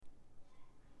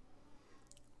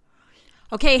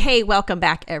Okay, hey, welcome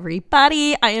back,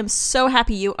 everybody. I am so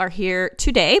happy you are here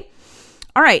today.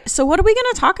 All right, so what are we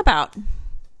going to talk about?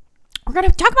 We're going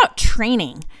to talk about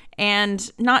training,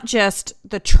 and not just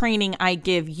the training I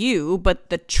give you, but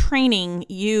the training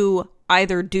you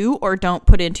either do or don't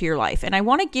put into your life. And I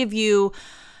want to give you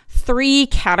 3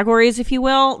 categories, if you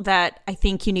will, that I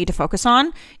think you need to focus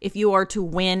on if you are to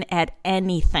win at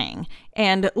anything.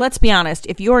 And let's be honest,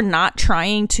 if you're not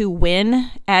trying to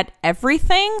win at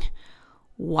everything,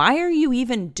 why are you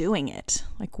even doing it?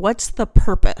 Like, what's the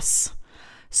purpose?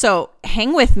 So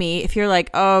hang with me if you're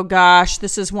like, oh gosh,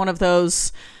 this is one of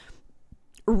those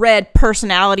red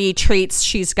personality traits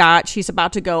she's got. She's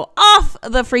about to go off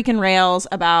the freaking rails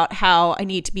about how I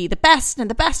need to be the best and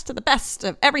the best of the best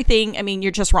of everything. I mean,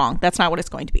 you're just wrong. That's not what it's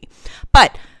going to be.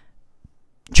 But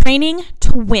training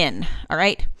to win, all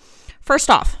right? First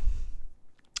off,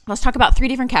 let's talk about 3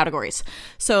 different categories.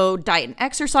 So diet and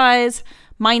exercise,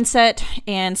 mindset,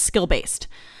 and skill-based.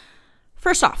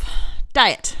 First off,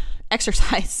 diet,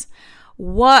 exercise.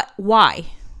 Why?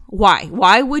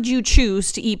 Why would you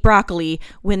choose to eat broccoli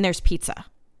when there's pizza?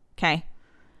 Okay.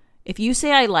 If you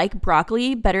say I like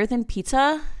broccoli better than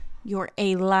pizza, you're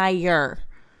a liar.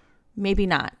 Maybe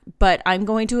not, but I'm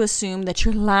going to assume that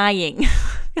you're lying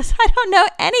because I don't know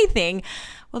anything.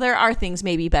 Well, there are things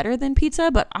maybe better than pizza,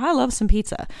 but I love some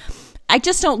pizza. I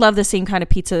just don't love the same kind of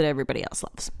pizza that everybody else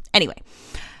loves. Anyway,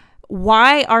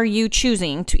 why are you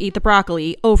choosing to eat the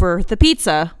broccoli over the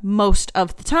pizza most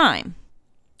of the time?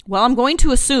 Well, I'm going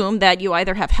to assume that you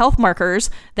either have health markers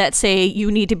that say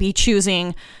you need to be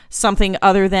choosing something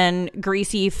other than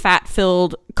greasy,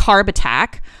 fat-filled carb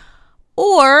attack,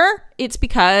 or it's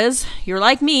because you're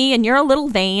like me and you're a little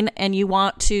vain and you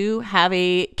want to have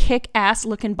a kick-ass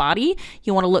looking body.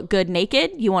 You want to look good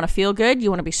naked. You want to feel good.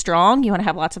 You want to be strong. You want to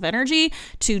have lots of energy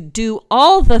to do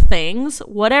all the things,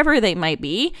 whatever they might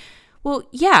be. Well,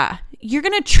 yeah, you're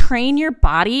going to train your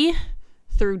body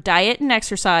through diet and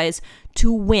exercise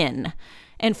to win.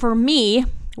 And for me,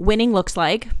 winning looks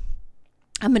like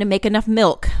I'm going to make enough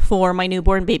milk for my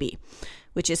newborn baby,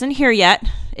 which isn't here yet.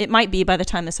 It might be by the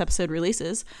time this episode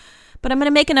releases, but I'm going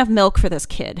to make enough milk for this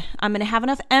kid. I'm going to have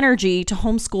enough energy to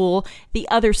homeschool the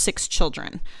other 6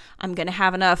 children. I'm going to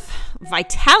have enough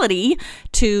vitality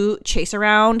to chase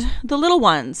around the little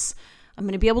ones. I'm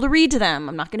going to be able to read to them.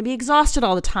 I'm not going to be exhausted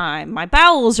all the time. My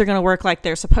bowels are going to work like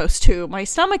they're supposed to. My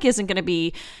stomach isn't going to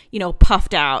be,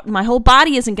 puffed out. My whole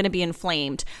body isn't going to be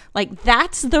inflamed. Like,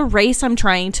 that's the race I'm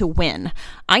trying to win.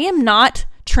 I am not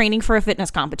training for a fitness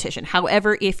competition.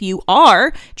 However, if you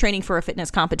are training for a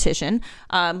fitness competition,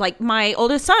 like my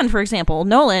oldest son, for example,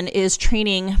 Nolan, is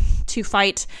training to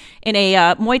fight in a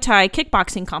Muay Thai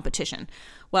kickboxing competition.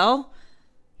 Well,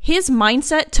 his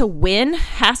mindset to win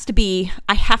has to be,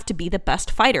 I have to be the best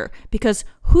fighter, because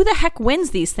who the heck wins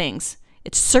these things?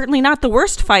 It's certainly not the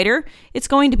worst fighter. It's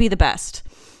going to be the best.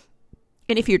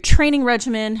 And if your training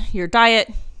regimen, your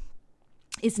diet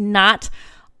is not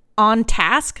on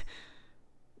task,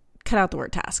 cut out the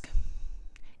word task.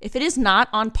 If it is not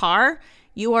on par,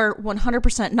 you are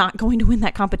 100% not going to win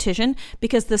that competition,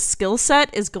 because the skill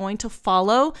set is going to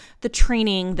follow the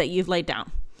training that you've laid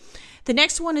down. The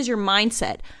next one is your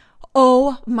mindset.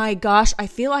 Oh my gosh, I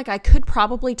feel like I could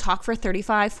probably talk for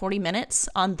 35, 40 minutes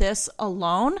on this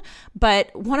alone,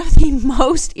 but one of the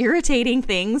most irritating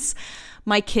things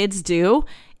my kids do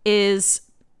is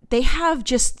they have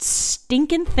just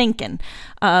stinking thinking.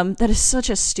 That is such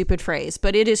a stupid phrase,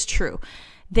 but it is true.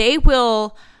 They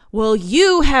will, well,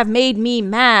 you have made me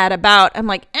mad about, I'm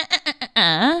like,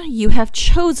 you have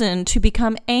chosen to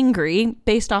become angry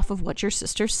based off of what your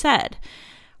sister said.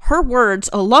 Her words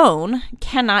alone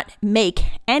cannot make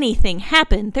anything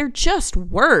happen. They're just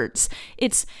words.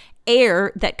 It's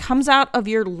air that comes out of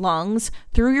your lungs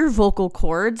through your vocal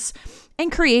cords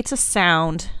and creates a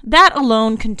sound. That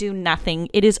alone can do nothing.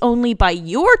 It is only by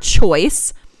your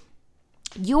choice,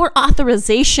 your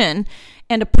authorization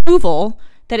and approval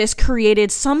that has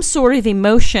created some sort of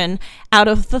emotion out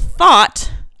of the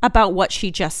thought about what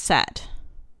she just said.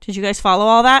 Did you guys follow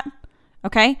all that?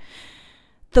 Okay.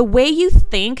 The way you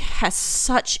think has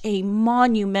such a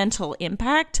monumental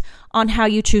impact on how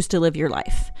you choose to live your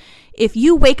life. If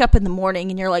you wake up in the morning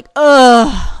and you're like,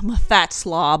 ugh, I'm a fat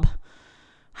slob.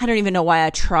 I don't even know why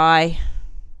I try.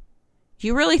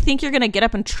 You really think you're going to get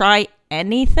up and try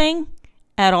anything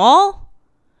at all?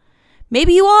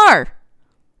 Maybe you are.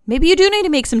 Maybe you do need to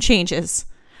make some changes.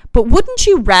 But wouldn't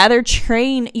you rather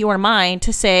train your mind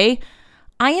to say,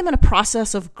 I am in a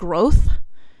process of growth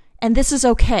and this is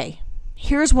okay.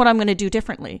 Here's what I'm going to do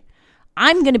differently.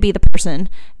 I'm going to be the person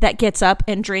that gets up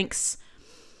and drinks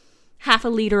half a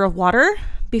liter of water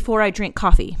before I drink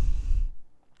coffee.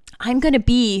 I'm going to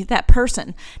be that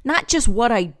person, not just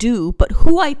what I do, but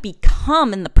who I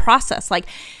become in the process, like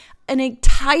an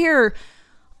entire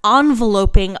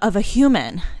enveloping of a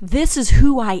human. This is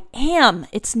who I am.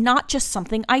 It's not just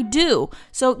something I do.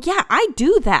 So yeah, I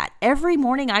do that. Every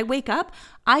morning I wake up,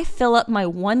 I fill up my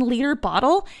 1 liter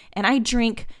bottle and I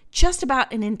drink just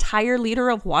about an entire liter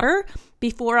of water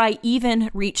before I even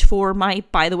reach for my,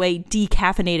 by the way,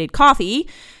 decaffeinated coffee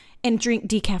and drink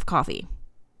decaf coffee.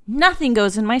 Nothing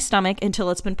goes in my stomach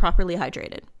until it's been properly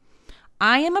hydrated.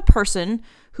 I am a person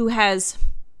who has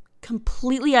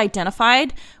completely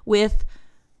identified with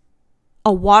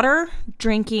a water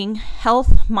drinking,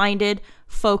 health-minded,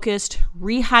 focused,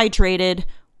 rehydrated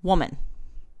woman.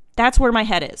 That's where my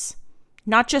head is.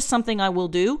 Not just something I will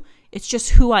do, it's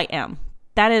just who I am.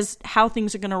 That is how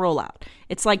things are going to roll out.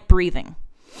 It's like breathing.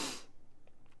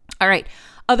 All right,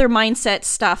 other mindset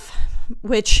stuff,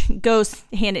 which goes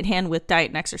hand in hand with diet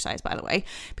and exercise, by the way,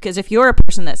 because if you're a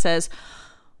person that says,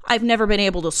 I've never been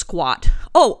able to squat.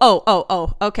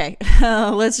 Okay.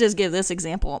 Let's just give this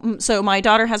example. So my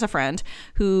daughter has a friend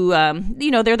who,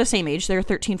 they're the same age. They're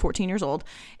 13, 14 years old.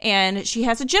 And she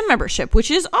has a gym membership, which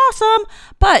is awesome.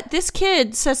 But this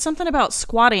kid says something about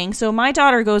squatting. So my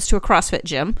daughter goes to a CrossFit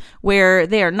gym where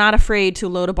they are not afraid to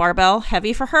load a barbell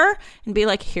heavy for her and be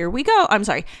like, here we go. I'm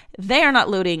sorry. They are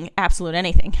not loading absolute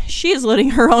anything. She is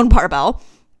loading her own barbell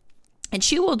and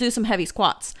she will do some heavy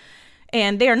squats.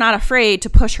 And they are not afraid to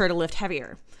push her to lift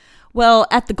heavier. Well,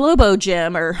 at the Globo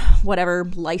gym or whatever,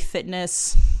 Life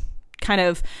Fitness, kind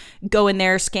of go in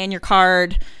there, scan your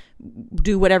card,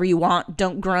 do whatever you want.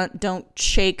 Don't grunt, don't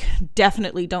shake,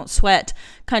 definitely don't sweat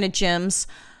kind of gyms.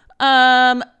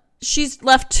 She's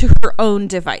left to her own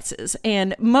devices.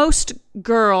 And most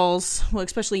girls, well,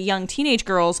 especially young teenage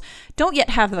girls, don't yet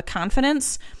have the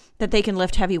confidence that they can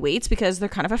lift heavy weights because they're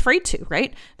kind of afraid to,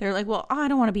 right? They're like, well, I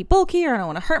don't want to be bulky or I don't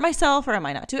want to hurt myself or I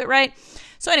might not do it right.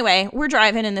 So anyway, we're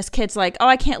driving and this kid's like,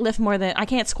 I can't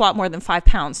squat more than 5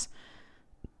 pounds.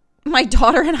 My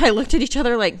daughter and I looked at each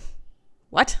other like,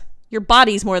 what? Your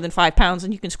body's more than 5 pounds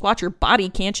and you can squat your body,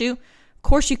 can't you? Of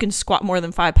course you can squat more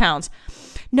than 5 pounds.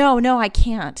 No, I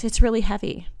can't. It's really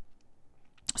heavy.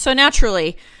 So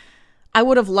naturally, I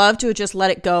would have loved to have just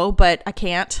let it go, but I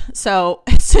can't. So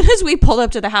as soon as we pulled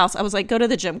up to the house, I was like, go to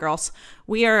the gym, girls.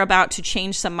 We are about to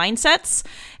change some mindsets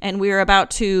and we are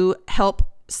about to help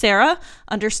Sarah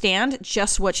understand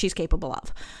just what she's capable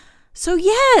of. So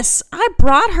yes, I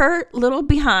brought her little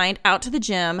behind out to the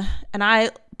gym and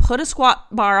I put a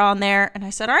squat bar on there and I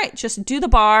said, all right, just do the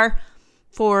bar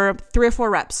for 3 or 4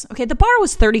 reps. Okay, the bar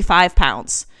was 35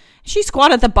 pounds. She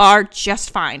squatted the bar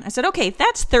just fine. I said, okay,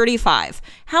 that's 35.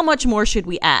 How much more should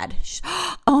we add?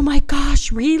 Oh my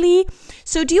gosh, really?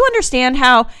 So do you understand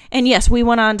how, and yes, we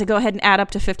went on to go ahead and add up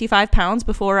to 55 pounds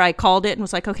before I called it and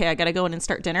was like, okay, I got to go in and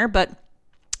start dinner. But,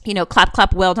 clap,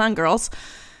 clap, well done, girls.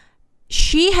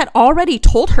 She had already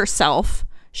told herself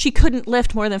she couldn't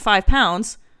lift more than 5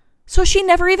 pounds. So she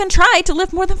never even tried to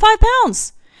lift more than 5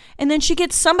 pounds. And then she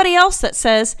gets somebody else that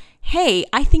says, hey,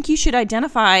 I think you should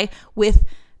identify with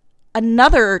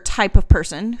another type of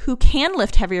person who can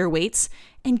lift heavier weights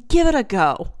and give it a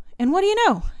go. And what do you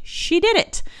know? She did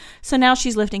it. So now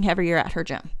she's lifting heavier at her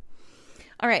gym.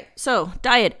 All right. So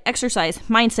diet, exercise,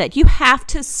 mindset. You have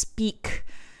to speak.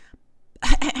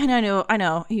 And I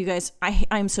know you guys,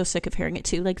 I'm so sick of hearing it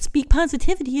too. Like, speak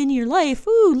positivity in your life.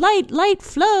 Ooh, light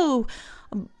flow.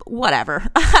 Whatever.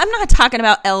 I'm not talking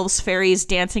about elves, fairies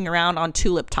dancing around on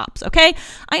tulip tops, okay?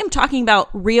 I am talking about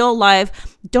real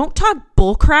life. Don't talk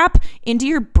bullcrap into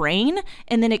your brain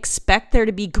and then expect there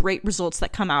to be great results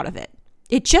that come out of it.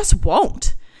 It just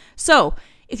won't. So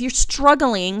if you're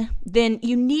struggling, then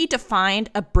you need to find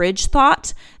a bridge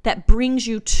thought that brings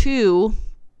you to,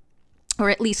 or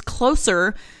at least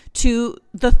closer to,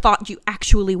 the thought you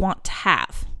actually want to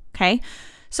have, okay?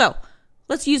 So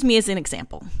let's use me as an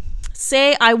example.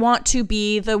 Say I want to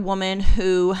be the woman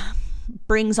who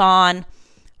brings on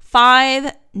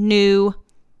 5 new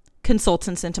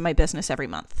consultants into my business every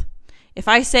month. If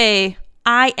I say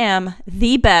I am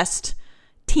the best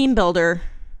team builder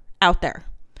out there,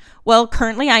 well,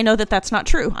 currently I know that that's not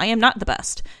true. I am not the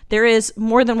best. There is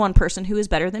more than one person who is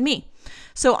better than me.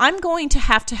 So I'm going to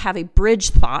have a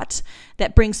bridge thought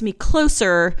that brings me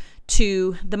closer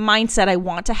to the mindset I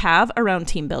want to have around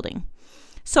team building.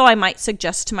 So I might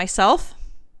suggest to myself,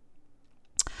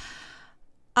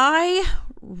 I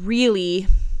really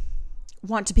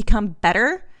want to become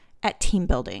better at team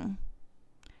building.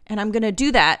 And I'm going to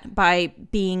do that by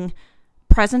being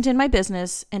present in my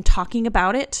business and talking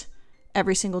about it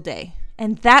every single day.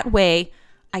 And that way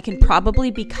I can probably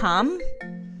become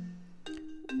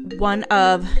one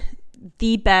of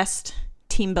the best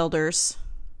team team builders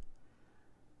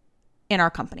in our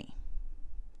company.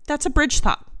 That's a bridge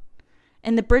thought.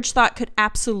 And the bridge thought could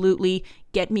absolutely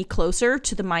get me closer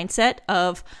to the mindset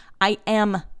of I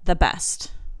am the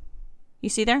best. You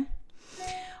see there?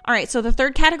 All right, so the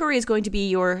third category is going to be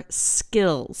your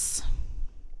skills.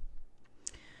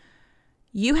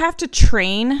 You have to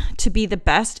train to be the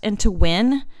best and to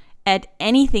win at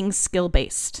anything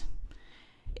skill-based.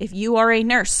 If you are a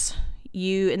nurse,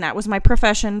 and that was my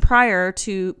profession prior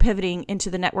to pivoting into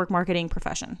the network marketing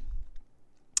profession.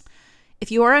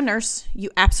 If you are a nurse,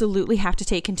 you absolutely have to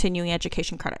take continuing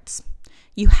education credits.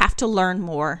 You have to learn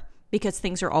more because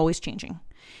things are always changing.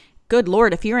 Good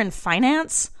Lord, if you're in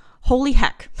finance, holy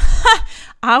heck.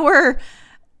 Our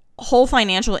whole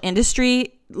financial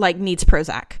industry needs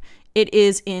Prozac. It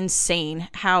is insane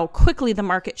how quickly the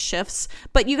market shifts.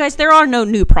 But you guys, there are no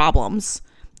new problems.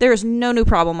 There is no new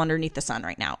problem underneath the sun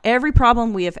right now. Every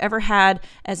problem we have ever had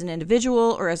as an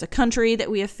individual or as a country that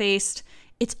we have faced,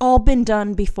 it's all been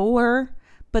done before.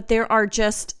 But there are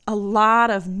just a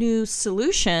lot of new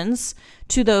solutions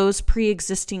to those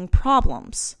pre-existing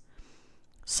problems.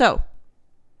 So,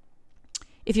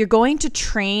 if you're going to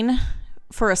train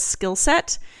for a skill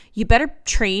set, you better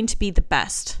train to be the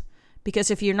best. Because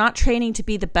if you're not training to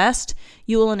be the best,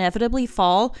 you will inevitably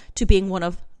fall to being one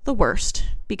of the worst.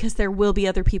 Because there will be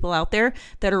other people out there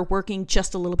that are working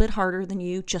just a little bit harder than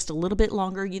you, just a little bit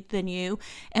longer than you,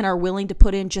 and are willing to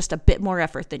put in just a bit more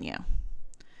effort than you.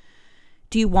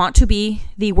 Do you want to be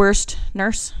the worst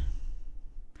nurse?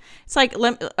 It's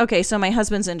okay, so my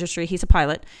husband's industry, he's a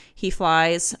pilot. He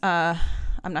flies, I'm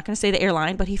not going to say the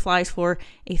airline, but he flies for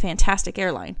a fantastic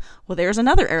airline. Well, there's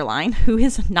another airline who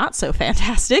is not so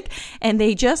fantastic, and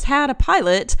they just had a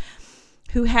pilot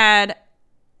who had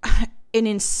an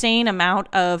insane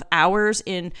amount of hours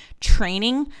in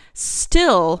training,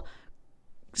 still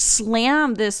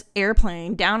slammed this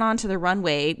airplane down onto the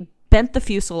runway, bent the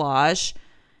fuselage.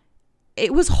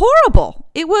 It was horrible.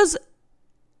 It was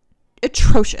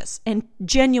atrocious and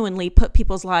genuinely put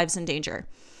people's lives in danger.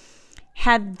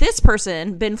 Had this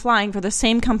person been flying for the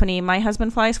same company my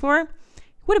husband flies for,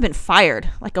 would have been fired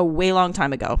a way long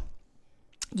time ago.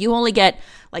 You only get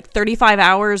 35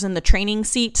 hours in the training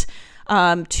seat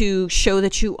to show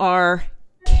that you are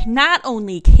not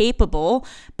only capable,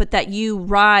 but that you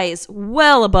rise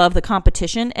well above the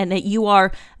competition and that you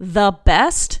are the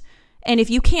best. And if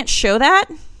you can't show that,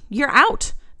 you're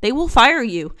out. They will fire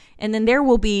you. And then there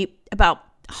will be about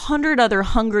 100 other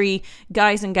hungry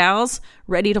guys and gals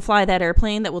ready to fly that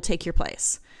airplane that will take your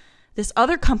place. This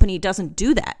other company doesn't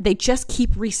do that. They just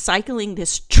keep recycling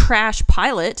this trash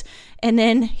pilot. And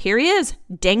then here he is,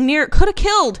 dang near could have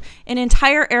killed an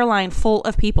entire airline full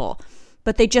of people.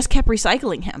 But they just kept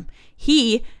recycling him.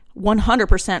 He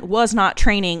 100% was not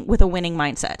training with a winning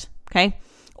mindset. Okay.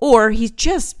 Or he's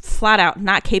just flat out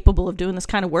not capable of doing this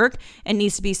kind of work and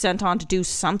needs to be sent on to do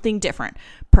something different.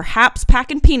 Perhaps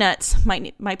packing peanuts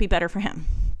might be better for him.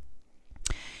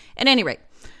 At any rate,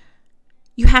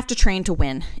 you have to train to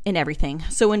win in everything.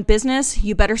 So in business,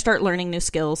 you better start learning new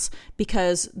skills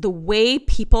because the way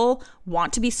people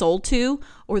want to be sold to,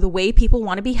 or the way people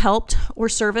want to be helped or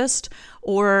serviced,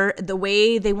 or the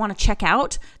way they want to check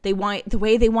out, the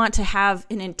way they want to have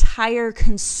an entire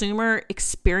consumer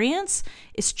experience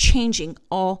is changing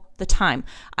all the time.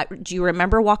 Do you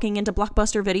remember walking into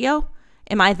Blockbuster Video?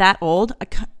 Am I that old?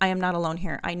 I am not alone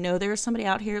here. I know there's somebody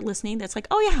out here listening that's like,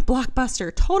 oh yeah,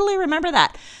 Blockbuster. Totally remember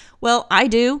that. Well, I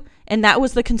do. And that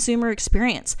was the consumer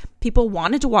experience. People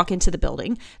wanted to walk into the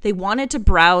building. They wanted to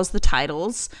browse the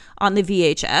titles on the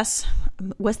VHS.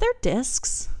 Was there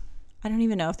discs? I don't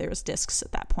even know if there was discs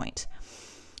at that point.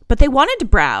 But they wanted to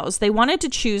browse. They wanted to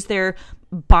choose their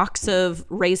box of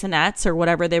Raisinets or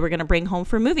whatever they were going to bring home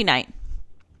for movie night.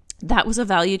 That was a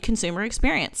valued consumer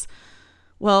experience.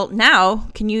 Well, now,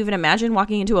 can you even imagine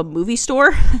walking into a movie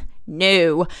store?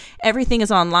 No, everything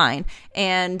is online.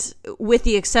 And with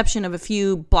the exception of a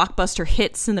few blockbuster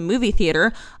hits in the movie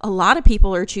theater, a lot of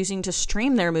people are choosing to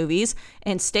stream their movies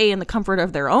and stay in the comfort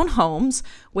of their own homes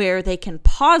where they can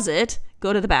pause it,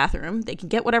 go to the bathroom, they can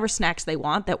get whatever snacks they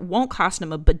want that won't cost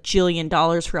them $1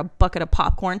 bajillion for a bucket of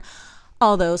popcorn.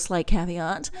 Although, slight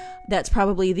caveat, that's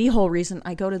probably the whole reason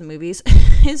I go to the movies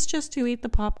is just to eat the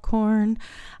popcorn.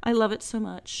 I love it so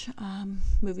much.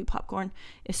 Movie popcorn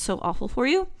is so awful for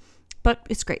you, but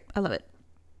it's great. I love it.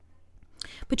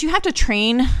 But you have to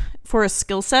train for a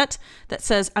skill set that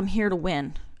says, I'm here to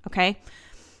win, okay?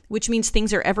 Which means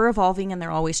things are ever evolving and they're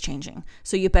always changing.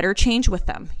 So you better change with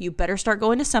them. You better start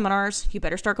going to seminars. You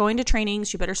better start going to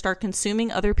trainings. You better start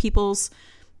consuming other people's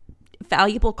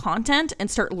valuable content and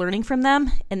start learning from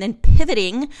them and then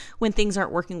pivoting when things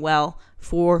aren't working well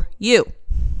for you.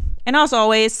 And as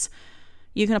always,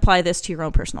 you can apply this to your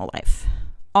own personal life.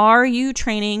 Are you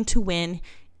training to win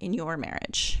in your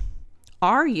marriage?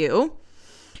 Are you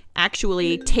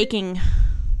actually taking...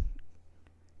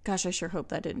 Gosh, I sure hope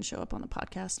that didn't show up on the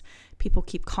podcast. People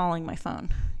keep calling my phone.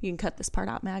 You can cut this part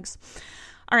out, Mags.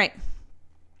 All right.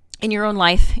 In your own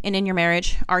life and in your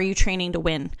marriage, are you training to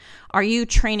win? Are you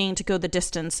training to go the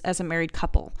distance as a married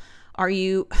couple? Are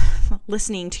you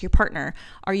listening to your partner?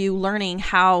 Are you learning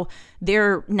how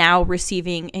they're now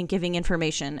receiving and giving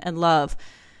information and love?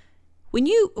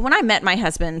 When I met my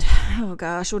husband, oh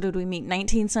gosh, what did we meet?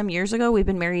 19 some years ago. We've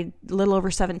been married a little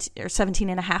over 17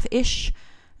 and a half-ish.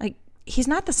 Like, he's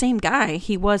not the same guy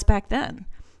he was back then.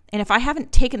 And if I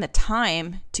haven't taken the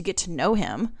time to get to know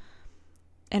him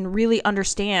and really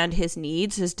understand his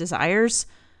needs, his desires,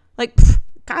 like,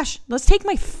 gosh, let's take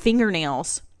my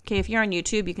fingernails. Okay, if you're on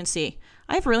YouTube, you can see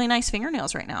I have really nice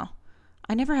fingernails right now.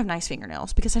 I never have nice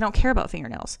fingernails because I don't care about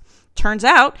fingernails. Turns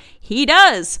out he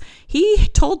does. He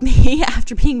told me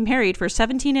after being married for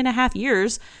 17 and a half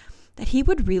years that he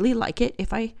would really like it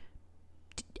if I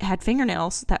had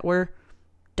fingernails that were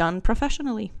done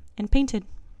professionally and painted.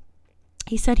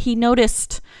 He said he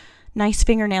noticed nice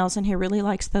fingernails and he really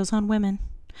likes those on women.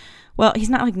 Well, he's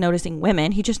not like noticing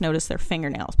women. He just noticed their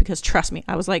fingernails because trust me,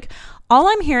 I was like, all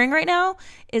I'm hearing right now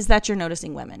is that you're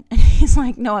noticing women. And he's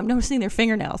like, no, I'm noticing their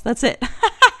fingernails. That's it.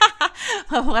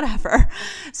 Whatever.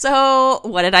 So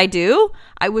what did I do?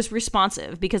 I was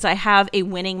responsive because I have a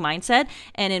winning mindset.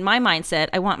 And in my mindset,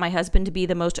 I want my husband to be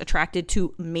the most attracted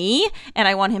to me. And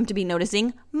I want him to be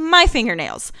noticing my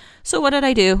fingernails. So what did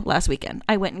I do last weekend?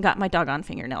 I went and got my doggone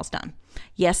fingernails done.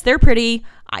 Yes, they're pretty.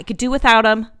 I could do without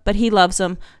them, but he loves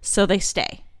them, so they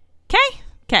stay.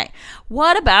 Okay.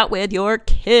 What about with your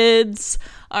kids?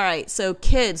 All right, so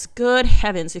kids, good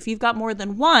heavens. If you've got more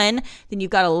than one, then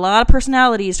you've got a lot of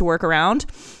personalities to work around.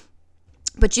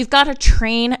 But you've got to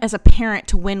train as a parent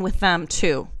to win with them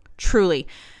too, truly.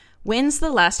 When's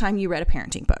the last time you read a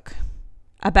parenting book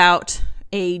about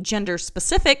a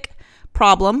gender-specific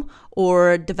problem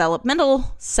or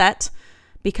developmental set?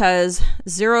 Because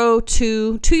 0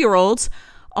 to 2-year-olds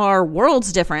are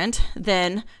worlds different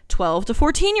than 12 to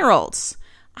 14-year-olds.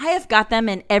 I have got them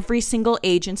in every single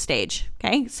age and stage,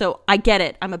 okay? So I get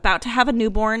it. I'm about to have a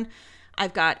newborn.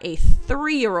 I've got a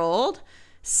 3-year-old,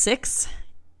 6,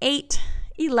 8,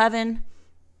 11,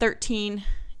 13,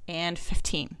 and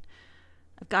 15.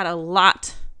 I've got a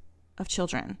lot of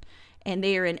children, and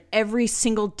they are in every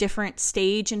single different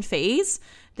stage and phase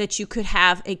that you could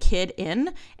have a kid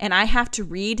in, and I have to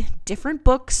read different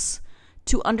books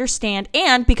to understand,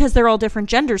 and because they're all different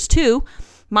genders too,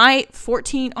 my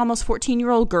almost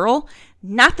 14-year-old girl,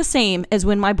 not the same as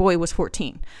when my boy was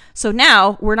 14. So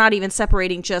now we're not even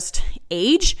separating just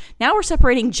age, now we're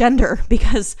separating gender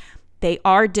because they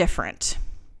are different.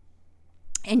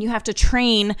 And you have to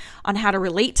train on how to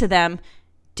relate to them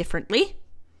differently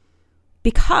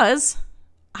because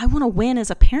I want to win as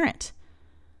a parent.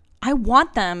 I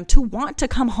want them to want to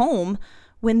come home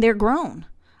when they're grown.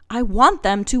 I want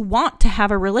them to want to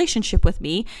have a relationship with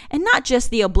me and not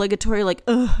just the obligatory like,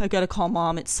 I got to call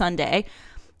mom, it's Sunday.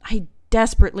 I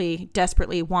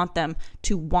desperately want them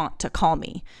to want to call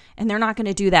me. And they're not going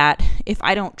to do that if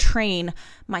I don't train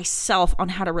myself on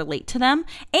how to relate to them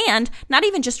and not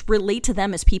even just relate to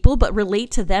them as people, but relate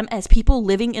to them as people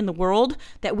living in the world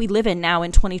that we live in now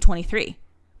in 2023.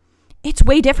 It's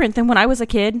way different than when I was a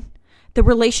kid. The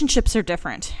relationships are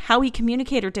different. How we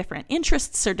communicate are different.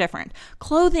 Interests are different.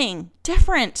 Clothing,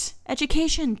 different.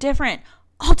 Education, different.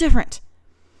 All different.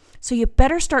 So you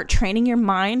better start training your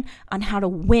mind on how to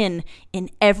win in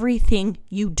everything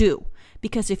you do.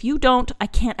 Because if you don't, I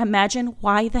can't imagine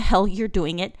why the hell you're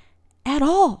doing it at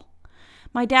all.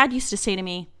 My dad used to say to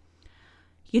me,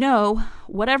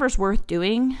 whatever's worth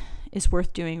doing is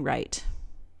worth doing right.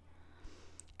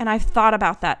 And I've thought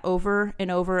about that over and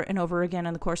over and over again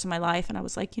in the course of my life. And I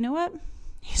was like, you know what?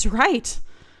 He's right.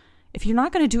 If you're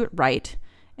not going to do it right,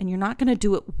 and you're not going to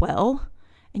do it well,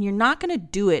 and you're not going to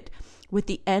do it with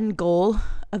the end goal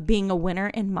of being a winner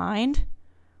in mind,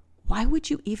 why would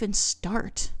you even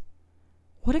start?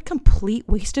 What a complete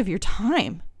waste of your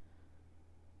time.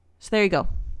 So there you go.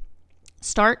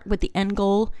 Start with the end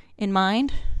goal in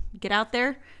mind. Get out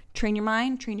there, train your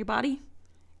mind, train your body,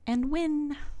 and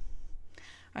win.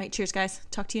 All right, cheers, guys.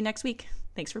 Talk to you next week.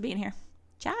 Thanks for being here.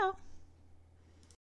 Ciao.